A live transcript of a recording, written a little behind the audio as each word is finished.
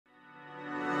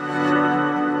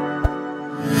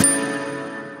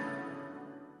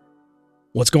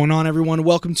What's going on, everyone?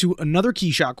 Welcome to another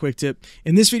KeyShot Quick Tip.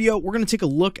 In this video, we're going to take a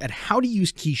look at how to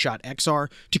use KeyShot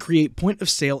XR to create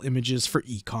point-of-sale images for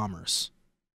e-commerce.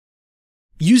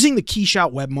 Using the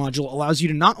KeyShot web module allows you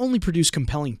to not only produce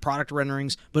compelling product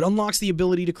renderings, but unlocks the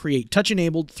ability to create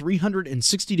touch-enabled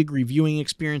 360-degree viewing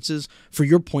experiences for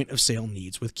your point-of-sale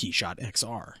needs with KeyShot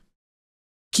XR.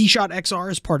 KeyShot XR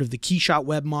is part of the KeyShot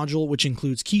web module, which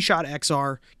includes KeyShot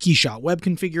XR, KeyShot Web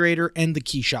Configurator, and the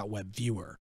KeyShot Web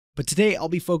Viewer. But today I'll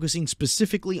be focusing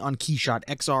specifically on KeyShot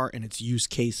XR and its use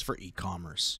case for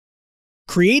e-commerce.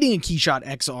 Creating a KeyShot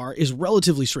XR is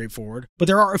relatively straightforward, but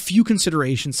there are a few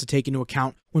considerations to take into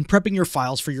account when prepping your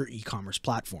files for your e-commerce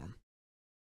platform.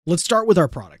 Let's start with our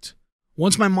product.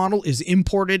 Once my model is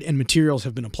imported and materials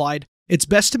have been applied, it's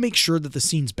best to make sure that the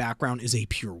scene's background is a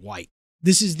pure white.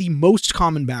 This is the most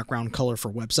common background color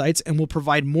for websites and will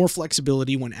provide more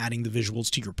flexibility when adding the visuals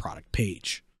to your product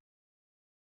page.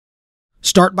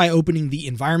 Start by opening the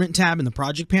Environment tab in the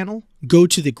Project panel, go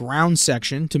to the Ground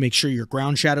section to make sure your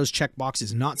Ground Shadows checkbox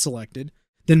is not selected,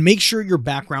 then make sure your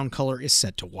background color is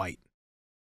set to white.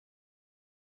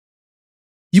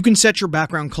 You can set your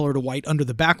background color to white under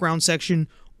the Background section,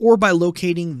 or by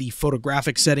locating the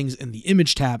Photographic settings in the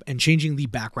Image tab and changing the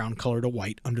background color to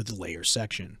white under the Layers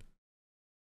section.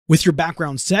 With your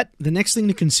background set, the next thing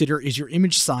to consider is your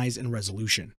image size and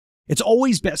resolution. It's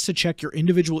always best to check your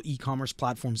individual e-commerce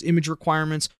platform's image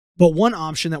requirements, but one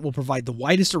option that will provide the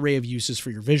widest array of uses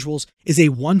for your visuals is a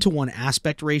 1:1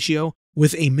 aspect ratio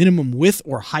with a minimum width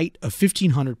or height of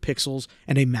 1500 pixels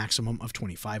and a maximum of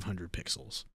 2500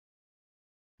 pixels.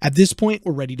 At this point,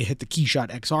 we're ready to hit the KeyShot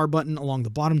XR button along the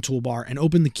bottom toolbar and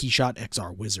open the KeyShot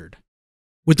XR wizard.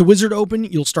 With the wizard open,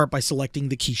 you'll start by selecting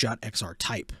the KeyShot XR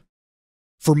type.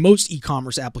 For most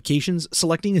e-commerce applications,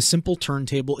 selecting a simple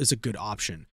turntable is a good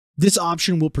option. This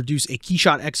option will produce a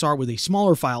KeyShot XR with a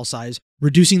smaller file size,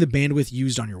 reducing the bandwidth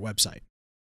used on your website.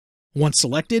 Once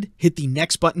selected, hit the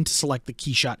Next button to select the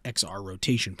KeyShot XR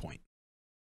rotation point.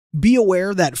 Be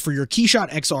aware that for your KeyShot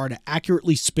XR to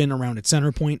accurately spin around its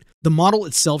center point, the model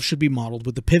itself should be modeled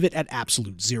with the pivot at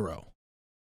absolute 0.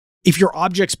 If your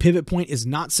object's pivot point is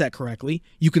not set correctly,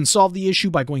 you can solve the issue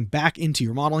by going back into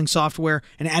your modeling software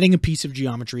and adding a piece of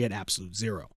geometry at absolute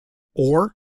 0.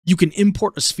 Or, you can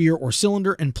import a sphere or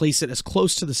cylinder and place it as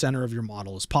close to the center of your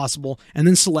model as possible, and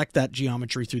then select that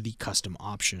geometry through the Custom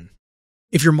option.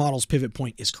 If your model's pivot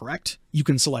point is correct, you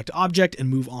can select Object and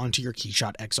move on to your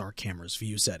KeyShot XR camera's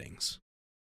view settings.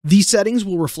 These settings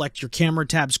will reflect your camera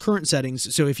tab's current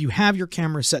settings, so if you have your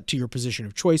camera set to your position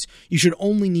of choice, you should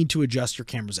only need to adjust your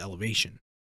camera's elevation.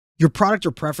 Your product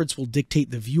or preference will dictate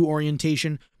the view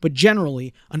orientation, but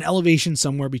generally, an elevation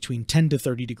somewhere between 10 to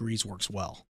 30 degrees works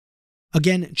well.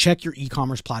 Again, check your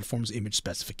e-commerce platform's image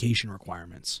specification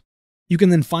requirements. You can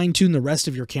then fine-tune the rest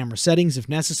of your camera settings if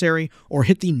necessary, or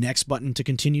hit the Next button to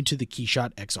continue to the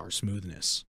KeyShot XR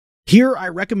smoothness. Here, I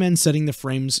recommend setting the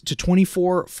frames to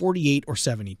 24, 48, or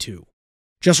 72.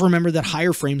 Just remember that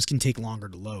higher frames can take longer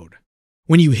to load.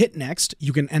 When you hit Next,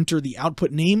 you can enter the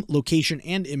output name, location,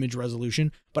 and image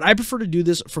resolution, but I prefer to do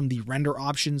this from the Render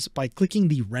options by clicking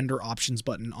the Render Options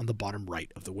button on the bottom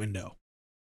right of the window.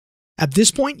 At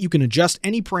this point, you can adjust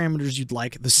any parameters you'd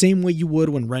like the same way you would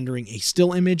when rendering a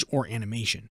still image or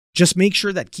animation. Just make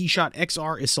sure that KeyShot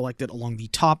XR is selected along the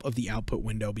top of the output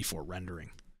window before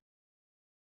rendering.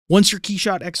 Once your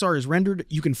KeyShot XR is rendered,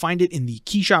 you can find it in the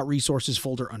KeyShot Resources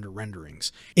folder under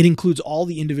Renderings. It includes all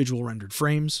the individual rendered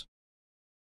frames,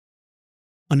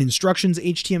 an instructions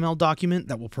HTML document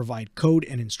that will provide code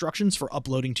and instructions for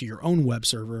uploading to your own web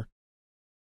server,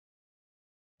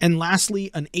 and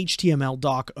lastly, an HTML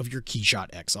doc of your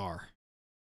KeyShot XR.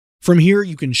 From here,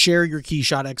 you can share your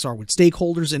KeyShot XR with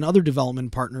stakeholders and other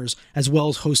development partners, as well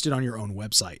as host it on your own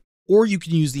website. Or you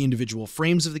can use the individual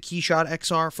frames of the KeyShot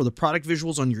XR for the product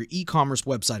visuals on your e-commerce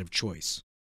website of choice.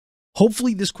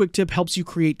 Hopefully, this quick tip helps you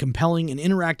create compelling and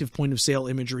interactive point-of-sale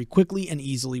imagery quickly and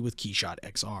easily with KeyShot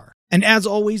XR. And as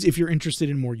always, if you're interested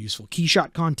in more useful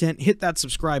KeyShot content, hit that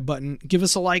subscribe button, give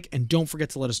us a like, and don't forget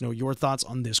to let us know your thoughts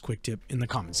on this quick tip in the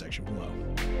comment section below.